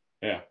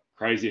 Yeah,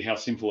 crazy how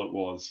simple it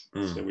was.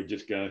 So we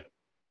just go,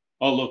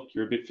 oh, look,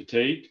 you're a bit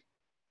fatigued.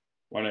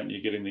 Why don't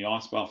you get in the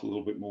ice bath a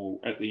little bit more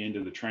at the end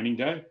of the training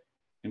day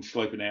and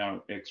sleep an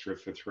hour extra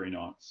for 3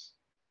 nights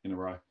in a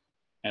row?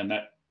 And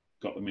that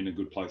got them in a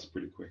good place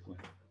pretty quickly.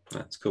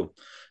 That's cool.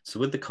 So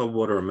with the cold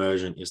water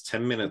immersion, is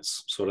 10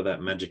 minutes sort of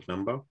that magic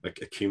number, like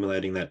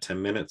accumulating that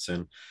 10 minutes?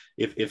 And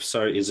if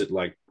so, is it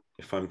like,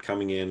 if I'm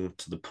coming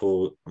into the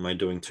pool, am I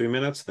doing 2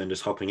 minutes, then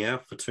just hopping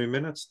out for 2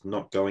 minutes,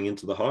 not going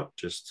into the hot,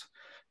 just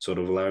sort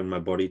of allowing my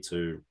body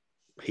to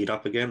heat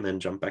up again, then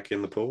jump back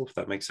in the pool, if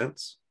that makes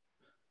sense?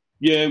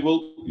 Yeah,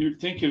 well, you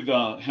think of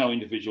how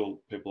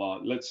individual people are.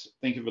 Let's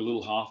think of a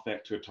little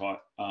halfback to a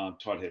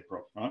tight head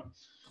prop, right?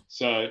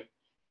 So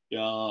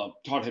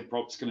tight head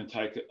prop's going to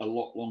take a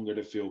lot longer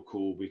to feel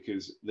cool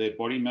because their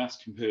body mass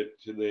compared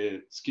to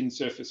their skin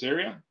surface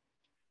area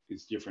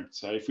is different.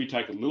 So if we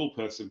take a little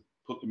person,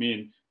 put them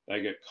in, they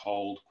get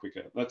cold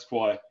quicker. That's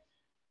why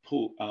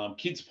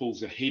kids'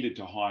 pools are heated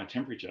to higher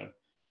temperature,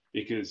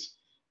 because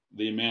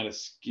the amount of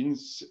skin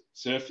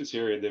surface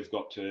area they've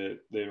got to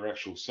their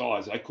actual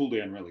size, they cool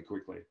down really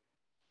quickly.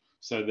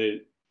 So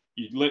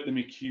you let them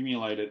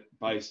accumulate it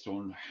based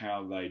on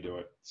how they do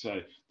it.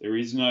 So there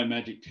is no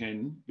magic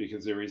 10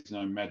 because there is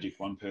no magic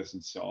one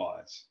person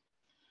size.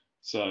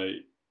 So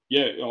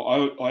yeah,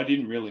 I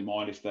didn't really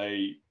mind if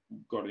they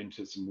got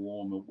into some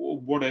warm or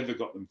whatever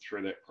got them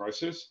through that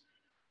process.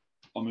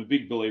 I'm a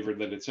big believer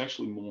that it's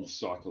actually more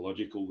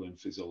psychological than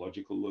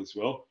physiological as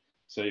well.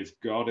 So you've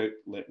got to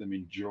let them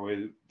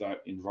enjoy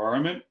that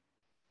environment.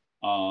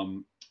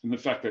 And the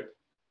fact that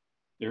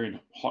they're in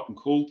hot and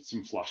cold,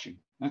 some flushing,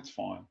 that's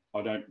fine.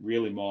 I don't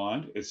really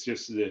mind. It's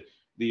just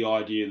the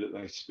idea that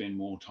they spend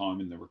more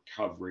time in the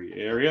recovery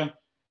area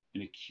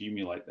and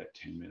accumulate that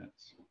 10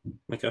 minutes.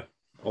 Okay,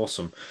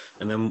 awesome.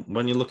 And then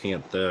when you're looking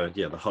at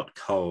the hot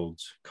cold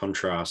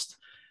contrast,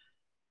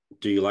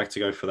 do you like to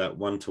go for that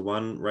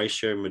 1-to-1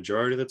 ratio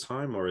majority of the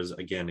time, or is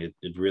again it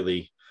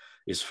really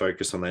is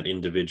focused on that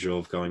individual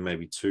of going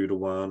maybe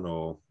 2-to-1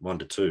 or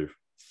 1-to-2?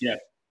 Yeah.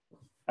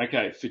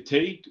 Okay,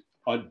 fatigued,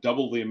 I'd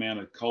double the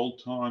amount of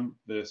cold time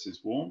versus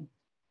warm.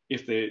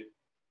 If they're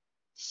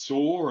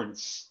sore and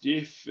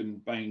stiff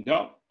and banged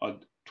up,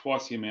 I'd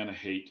twice the amount of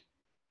heat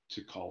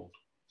to cold.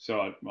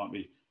 So it might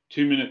be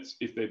 2 minutes.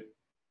 If they're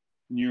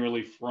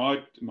neurally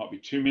fried, it might be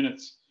 2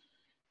 minutes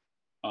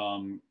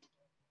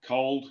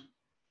cold,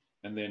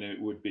 and then it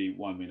would be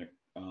 1 minute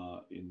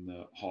in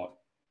the hot.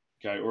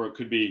 Okay, or it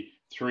could be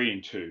 3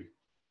 and 2,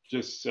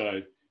 just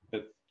so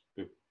that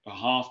a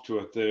half to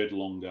a third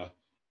longer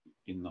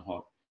in the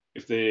hot.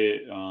 If they're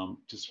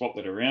to swap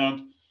that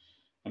around,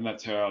 and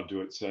that's how I'll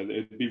do it. So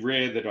it'd be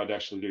rare that I'd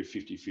actually do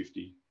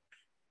 50-50.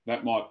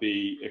 That might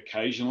be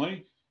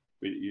occasionally,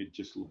 but you'd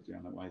just look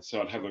down that way.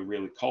 So I'd have a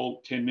really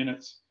cold 10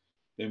 minutes,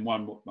 then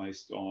one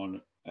based on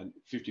a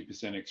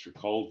 50% extra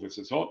cold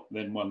versus hot,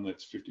 then one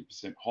that's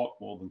 50% hot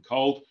more than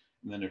cold,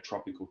 and then a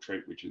tropical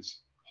treat, which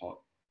is hot.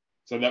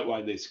 So that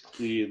way there's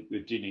clear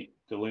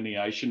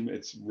delineation.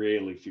 It's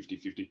rarely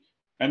 50-50.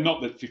 And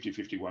not that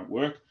 50-50 won't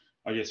work.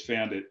 I just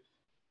found it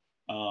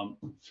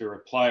for a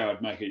player,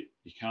 I'd make it,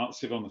 you can't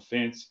sit on the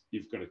fence.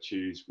 You've got to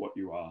choose what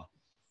you are.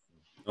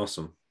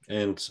 Awesome.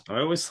 And I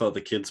always thought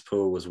the kids'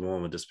 pool was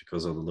warmer just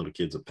because all the little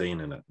kids are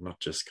peeing in it, not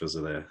just because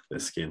of their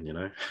skin, you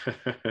know?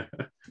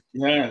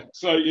 Yeah.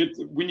 So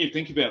when you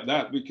think about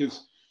that,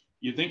 because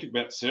you think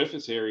about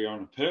surface area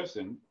on a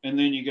person, and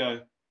then you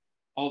go,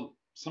 oh,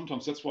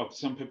 sometimes that's why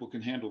some people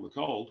can handle the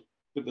cold,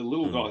 but the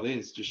little guy there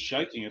is just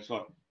shaking. It's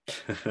like,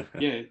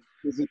 yeah,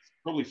 because it's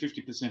probably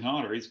 50%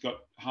 harder. He's got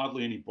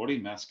hardly any body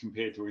mass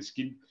compared to his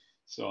skin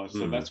size.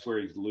 So that's where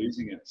he's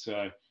losing it.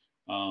 So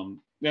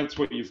that's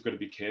what you've got to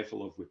be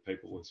careful of with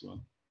people as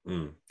well.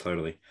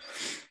 Totally.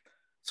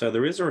 So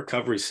there is a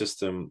recovery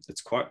system.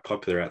 It's quite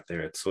popular out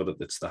there. It's the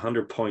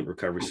 100-point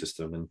recovery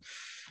system. And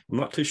I'm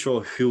not too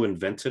sure who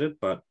invented it,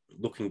 but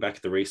looking back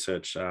at the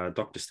research,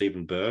 Dr.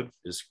 Stephen Bird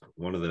is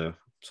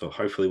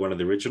hopefully one of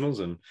the originals.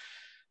 And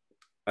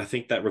I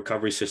think that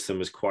recovery system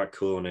is quite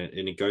cool. And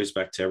it goes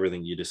back to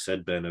everything you just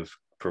said, Ben, of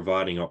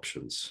providing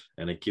options.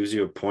 And it gives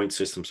you a point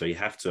system. So you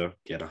have to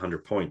get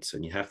 100 points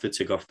and you have to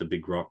tick off the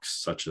big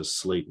rocks, such as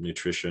sleep,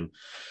 nutrition,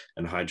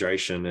 and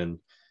hydration. And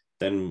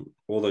then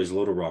all those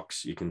little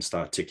rocks you can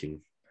start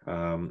ticking.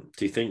 Do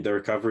you think the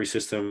recovery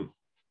system,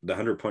 the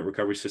 100-point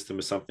recovery system,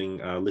 is something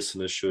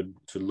listeners should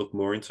look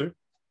more into?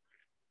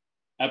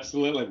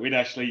 Absolutely. We'd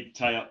actually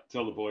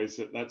tell the boys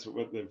that that's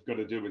what they've got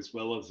to do as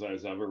well as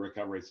those other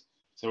recoveries.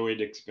 So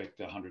we'd expect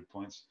 100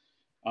 points.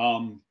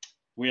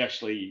 We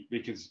actually,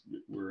 because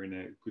we're in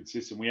a good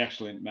system, we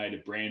actually made a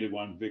branded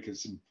one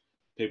because some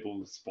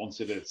people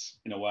sponsored us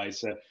in a way.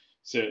 So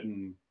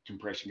certain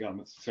compression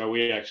garments. So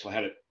we actually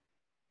had it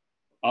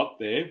up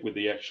there with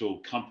the actual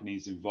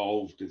companies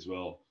involved as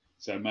well.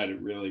 So it made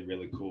it really,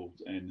 really cool.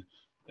 And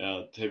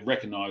to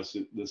recognise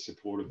the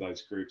support of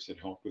those groups that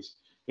helped us.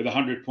 With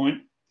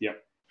 100-point,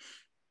 yep,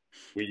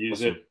 we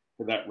use it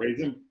for that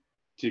reason,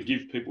 to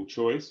give people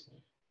choice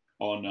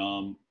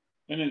on,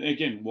 and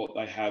again, what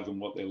they have and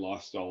what their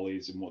lifestyle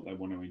is and what they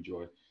want to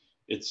enjoy.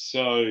 It's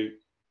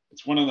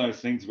one of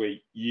those things where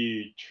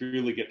you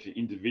truly get to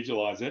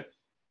individualize it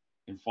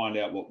and find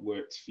out what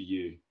works for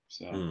you.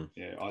 So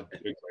yeah, I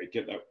agree,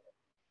 get that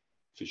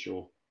for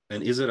sure.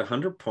 And is it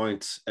 100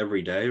 points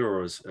every day,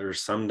 or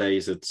some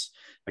days it's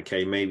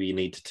okay, maybe you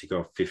need to tick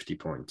off 50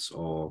 points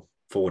or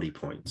 40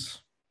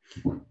 points?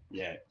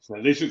 Yeah,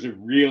 so this is a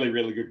really,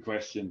 really good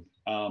question.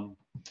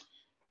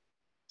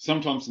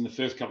 Sometimes in the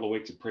first couple of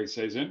weeks of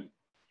pre-season,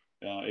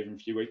 even a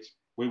few weeks,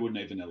 we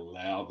wouldn't even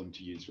allow them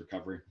to use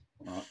recovery.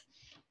 Right?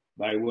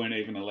 They weren't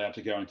even allowed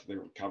to go into the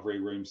recovery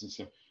rooms and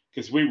stuff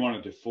because we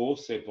wanted to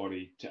force their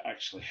body to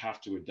actually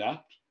have to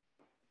adapt,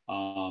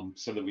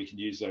 so that we can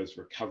use those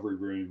recovery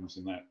rooms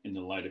and that in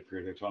the later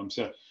period of time.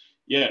 So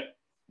yeah,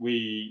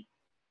 we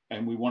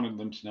wanted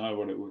them to know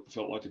what it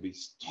felt like to be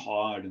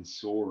tired and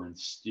sore and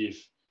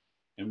stiff,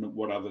 and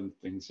what other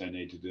things they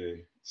need to do,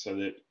 so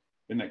that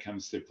when that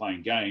comes to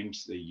playing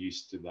games, they're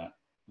used to that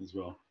as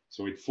well.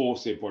 So we'd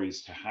force their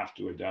bodies to have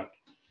to adapt.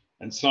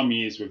 And some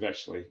years we've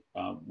actually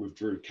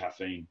withdrew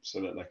caffeine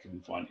so that they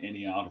couldn't find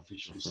any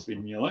artificial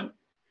stimulant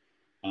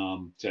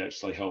to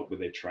actually help with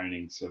their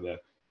training, so that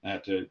they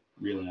had to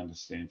really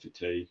understand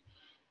fatigue.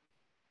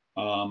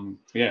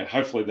 Yeah,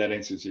 hopefully that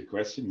answers your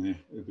question there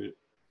a bit.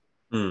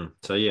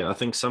 So yeah, I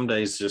think some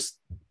days just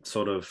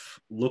sort of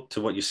look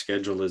to what your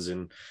schedule is,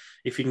 and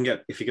if you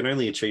can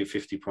only achieve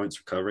 50 points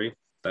recovery,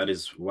 that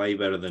is way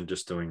better than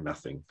just doing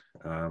nothing.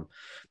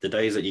 The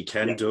days that you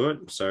can do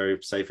it, so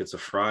say if it's a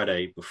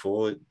Friday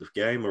before the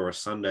game or a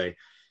Sunday,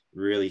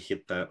 really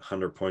hit that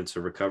 100 points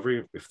of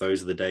recovery, if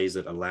those are the days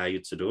that allow you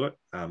to do it,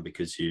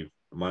 because you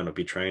might not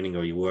be training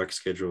or your work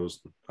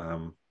schedule's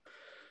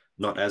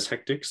not as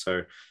hectic.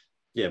 So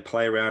yeah,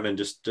 play around and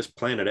just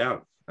plan it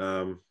out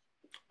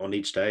on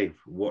each day.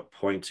 What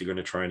points you're going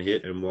to try and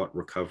hit and what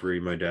recovery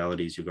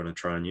modalities you're going to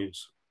try and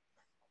use.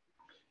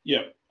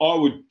 Yeah, I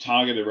would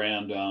target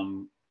around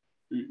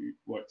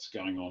what's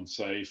going on.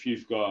 So if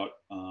you've got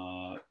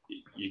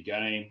your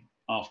game,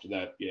 after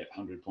that, yeah,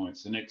 100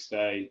 points. The next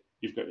day,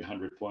 you've got your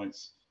 100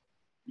 points.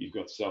 You've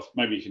got stuff.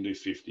 Maybe you can do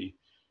 50.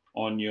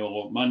 On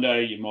your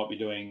Monday, you might be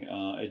doing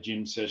a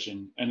gym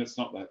session, and it's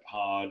not that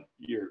hard.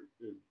 You're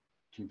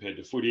compared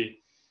to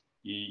footy.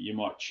 You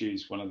might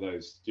choose one of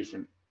those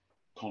different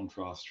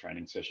contrast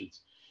training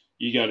sessions.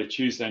 You go to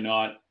Tuesday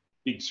night,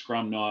 big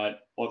scrum night,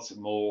 lots of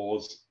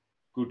mauls,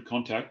 good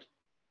contact.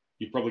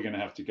 You're probably going to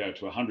have to go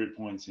to 100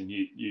 points and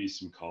use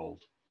some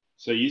cold.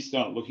 So you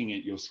start looking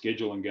at your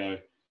schedule and go,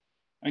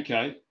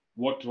 okay,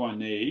 what do I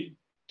need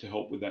to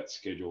help with that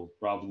schedule,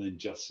 rather than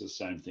just the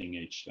same thing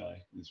each day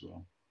as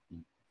well.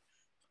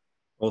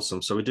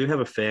 Awesome. So we do have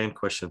a fan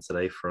question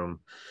today from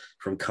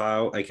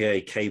Kyle,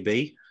 aka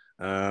KB.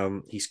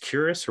 He's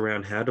curious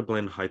around how to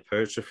blend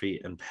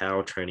hypertrophy and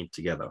power training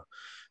together.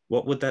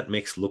 What would that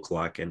mix look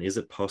like, and is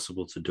it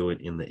possible to do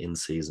it in the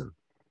in-season?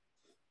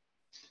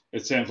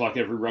 It sounds like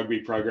every rugby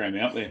program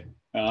out there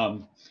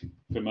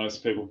for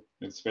most people,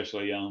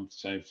 especially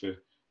say for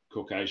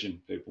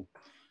Caucasian people.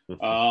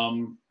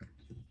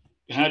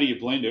 How do you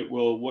blend it?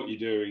 Well, what you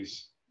do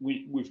is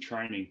with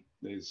training,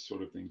 there's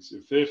sort of things.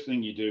 The first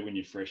thing you do when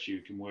you're fresh,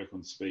 you can work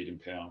on speed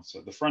and power.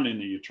 So the front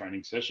end of your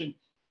training session,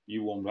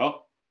 you warmed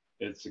up,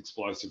 it's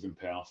explosive and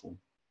powerful.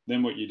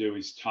 Then what you do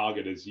is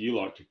target, as you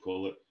like to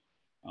call it,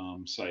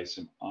 say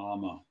some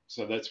armor.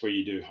 So that's where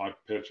you do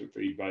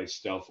hypertrophy based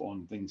stuff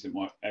on things that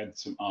might add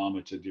some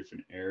armor to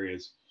different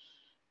areas.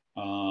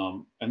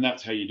 And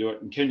that's how you do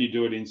it. And can you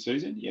do it in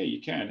season? Yeah,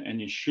 you can.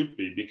 And you should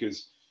be,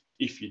 because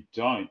if you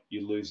don't,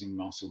 you're losing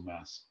muscle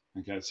mass.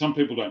 Okay. Some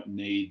people don't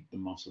need the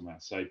muscle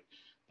mass.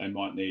 They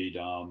might need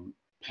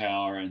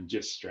power and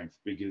just strength,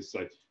 because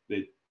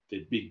they're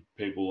big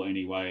people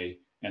anyway,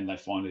 and they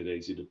find it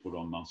easy to put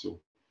on muscle.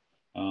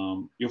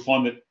 You'll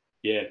find that,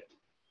 yeah,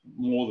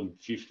 more than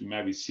 50,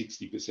 maybe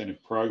 60%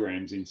 of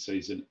programs in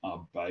season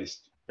are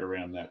based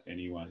around that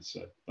anyway.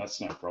 So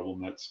that's no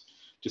problem. That's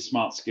just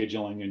smart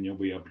scheduling, and you'll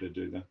be able to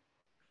do that.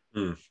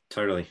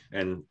 Totally.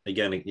 And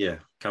again, yeah,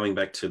 coming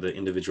back to the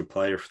individual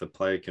player, if the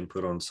player can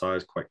put on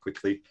size quite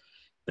quickly,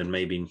 then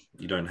maybe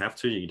you don't have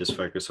to. You just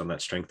focus on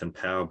that strength and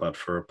power. But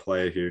for a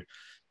player who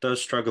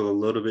does struggle a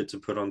little bit to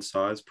put on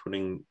size,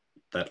 putting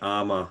that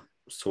armor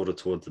sort of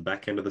towards the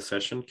back end of the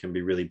session can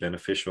be really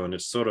beneficial. And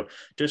it's sort of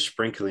just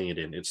sprinkling it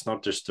in. It's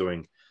not just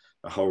doing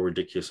a whole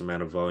ridiculous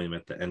amount of volume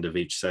at the end of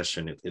each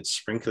session. It's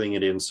sprinkling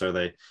it in so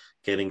they're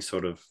getting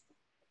sort of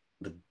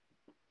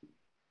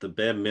the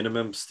bare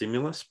minimum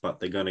stimulus, but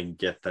they're going to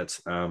get that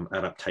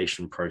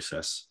adaptation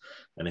process.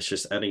 And it's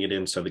just adding it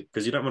in so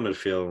because you don't want to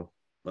feel,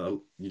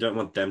 you don't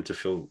want them to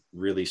feel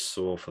really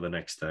sore for the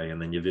next day,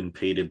 and then you've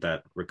impeded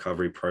that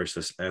recovery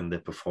process and their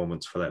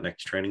performance for that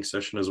next training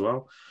session as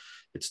well.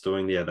 It's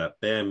doing that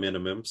bare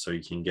minimum so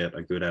you can get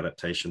a good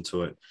adaptation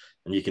to it,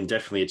 and you can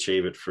definitely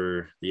achieve it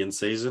for the in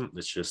season.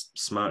 It's just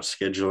smart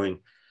scheduling,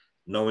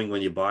 knowing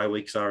when your bye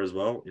weeks are as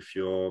well. If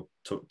you're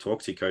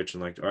talk to your coach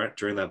and like, all right,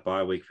 during that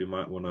bye week, we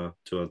might want to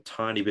do a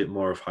tiny bit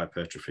more of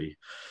hypertrophy,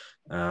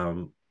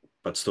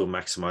 but still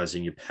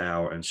maximizing your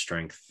power and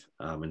strength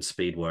and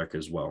speed work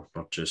as well.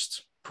 Not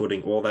just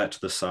putting all that to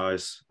the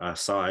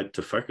side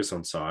to focus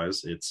on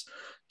size. It's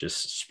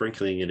just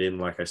sprinkling it in,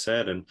 like I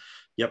said. And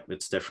yep,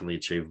 it's definitely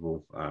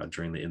achievable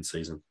during the in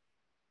season.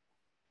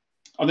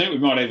 I think we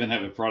might even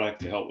have a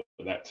product to help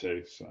with that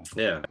too. So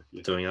yeah.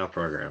 Doing our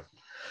program.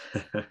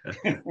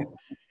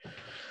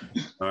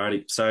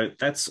 Alrighty, so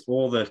that's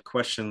all the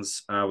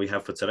questions we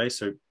have for today.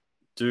 So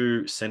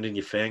do send in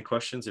your fan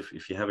questions.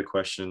 If you have a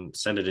question,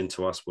 send it in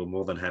to us. We're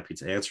more than happy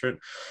to answer it.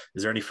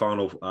 Is there any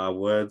final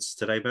words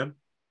today, Ben?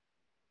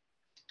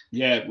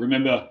 Yeah,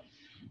 remember,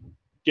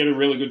 get a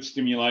really good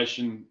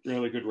stimulation,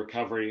 really good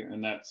recovery,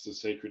 and that's the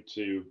secret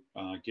to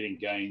getting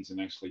gains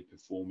and actually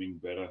performing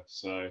better.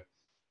 So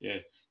yeah,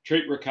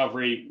 treat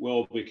recovery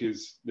well,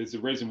 because there's a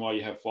reason why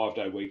you have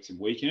 5-day weeks and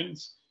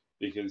weekends,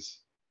 because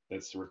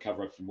that's to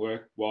recover from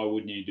work. Why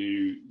wouldn't you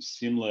do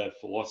similar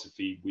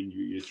philosophy when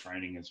you're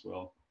training as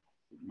well?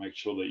 Make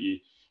sure that you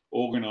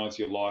organize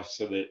your life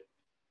so that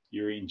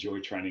you enjoy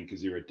training,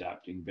 because you're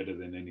adapting better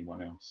than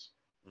anyone else.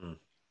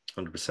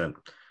 100%.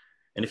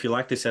 And if you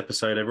like this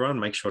episode, everyone,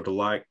 make sure to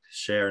like,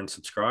 share, and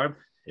subscribe.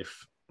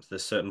 If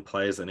there's certain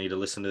players that need to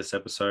listen to this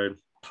episode,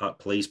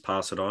 please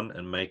pass it on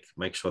and make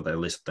sure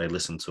they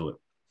listen to it.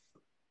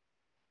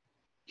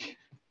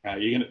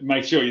 You're going to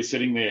make sure you're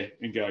sitting there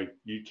and go,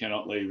 you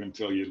cannot leave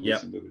until you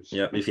listen to this.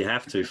 Yeah, if you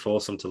have to,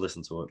 force them to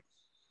listen to it.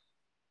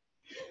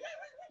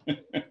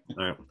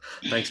 All right.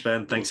 Thanks,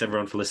 Ben. Thanks,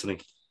 everyone, for listening.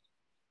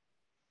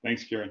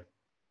 Thanks, Kieran.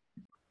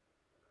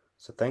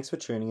 So thanks for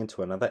tuning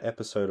into another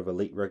episode of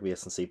Elite Rugby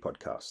S&C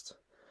podcast.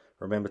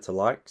 Remember to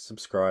like,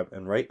 subscribe,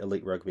 and rate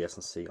Elite Rugby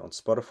S&C on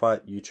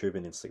Spotify, YouTube,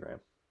 and Instagram.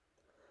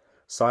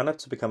 Sign up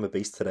to become a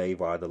Beast today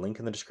via the link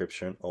in the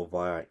description or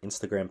via our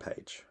Instagram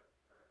page.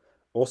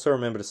 Also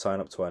remember to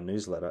sign up to our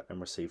newsletter and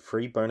receive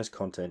free bonus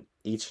content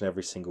each and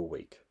every single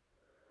week.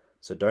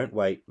 So don't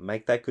wait,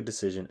 make that good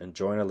decision and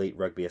join Elite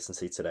Rugby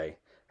S&C today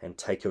and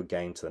take your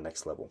game to the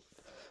next level.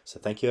 So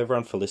thank you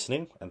everyone for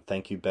listening, and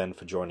thank you Ben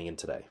for joining in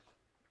today.